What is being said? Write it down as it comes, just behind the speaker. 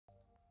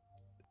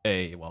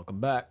Hey,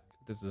 welcome back.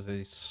 This is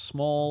a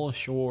small,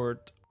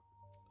 short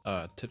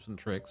tips and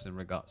tricks in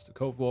regards to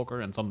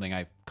Codewalker, and something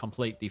I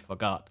completely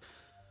forgot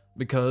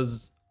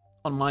because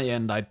on my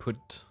end I put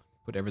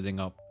everything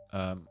up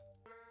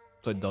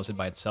so it does it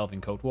by itself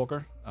in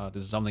Codewalker.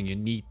 This is something you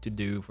need to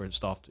do for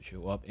stuff to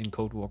show up in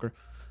Codewalker.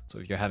 So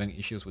if you're having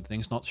issues with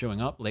things not showing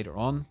up later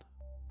on,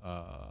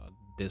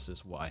 this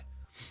is why.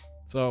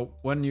 So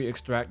when you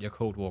extract your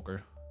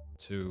Codewalker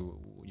to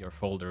your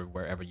folder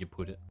wherever you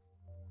put it,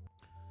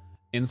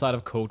 inside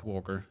of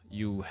Codewalker,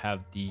 you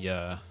have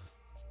the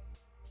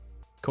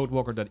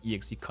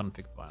codewalker.exe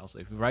config file. So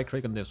if we right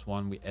click on this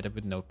one, we edit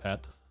with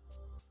Notepad.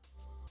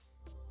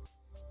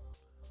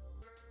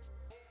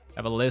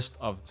 Have a list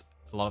of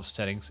a lot of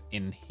settings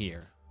in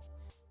here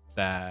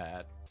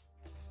that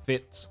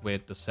fits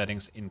with the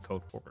settings in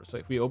Codewalker. So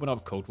if we open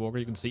up Codewalker,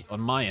 you can see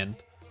on my end,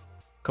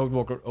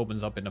 Codewalker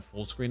opens up in a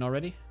full screen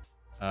already,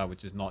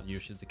 which is not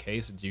usually the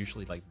case. It's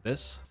usually like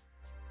this.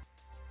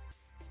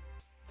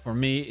 For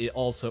me, it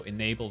also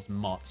enables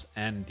mods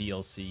and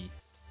DLC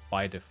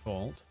by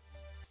default.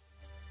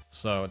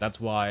 So that's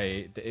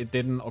why it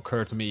didn't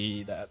occur to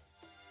me that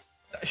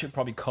I should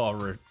probably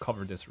cover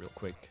this real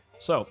quick.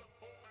 So,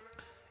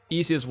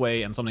 easiest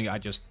way, and something I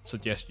just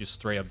suggest you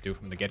straight up do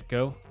from the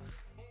get-go,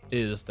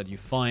 is that you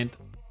find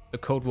the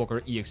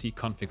Codewalker exe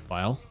config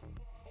file.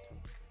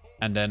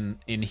 And then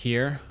in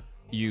here,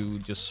 you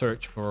just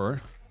search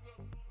for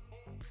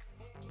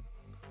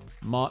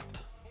mod.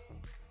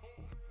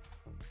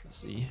 Let's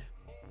see.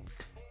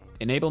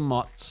 Enable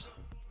mods.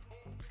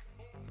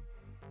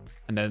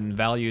 And then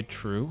value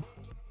true.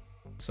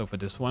 So for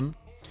this one.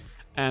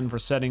 And for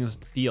settings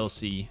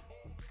DLC,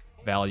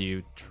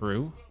 value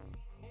true.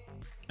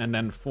 And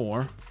then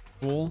for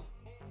full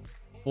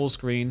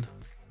screen,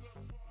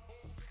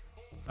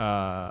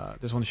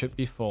 this one should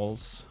be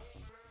false,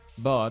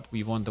 but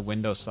we want the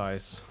window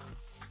size,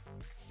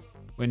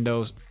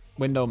 window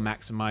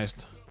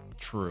maximized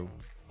true.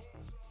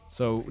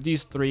 So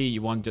these three,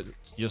 you want to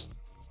just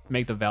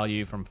make the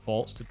value from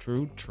false to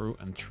true, true,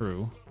 and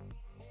true.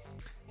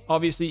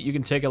 Obviously, you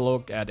can take a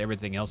look at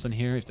everything else in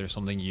here if there's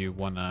something you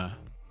wanna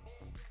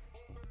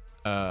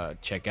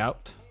check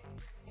out.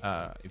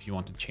 If you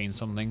want to change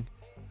something.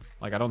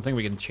 Like, I don't think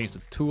we can change the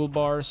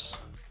toolbars.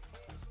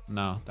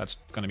 No, that's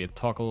gonna be a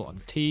toggle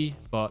on T,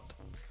 but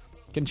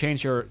you can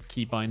change your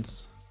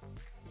keybinds.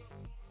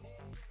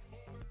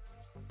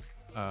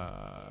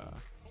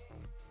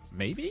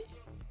 Maybe?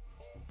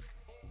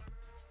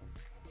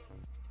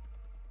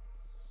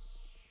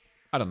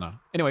 I don't know.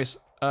 Anyways,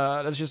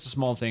 that's just a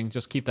small thing.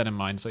 Just keep that in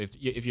mind. So if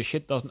your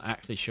shit doesn't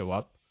actually show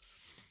up,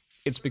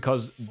 it's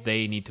because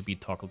they need to be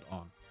toggled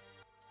on.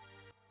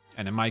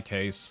 And in my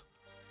case,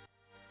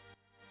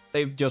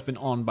 they've just been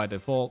on by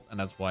default, and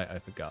that's why I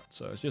forgot.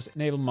 So it's just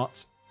enable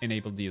mods,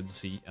 enable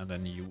DLC, and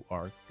then you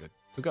are good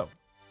to go.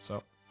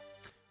 So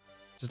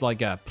just like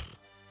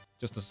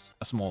just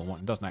a small one.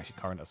 It doesn't actually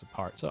count as a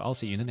part. So I'll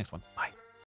see you in the next one. Bye.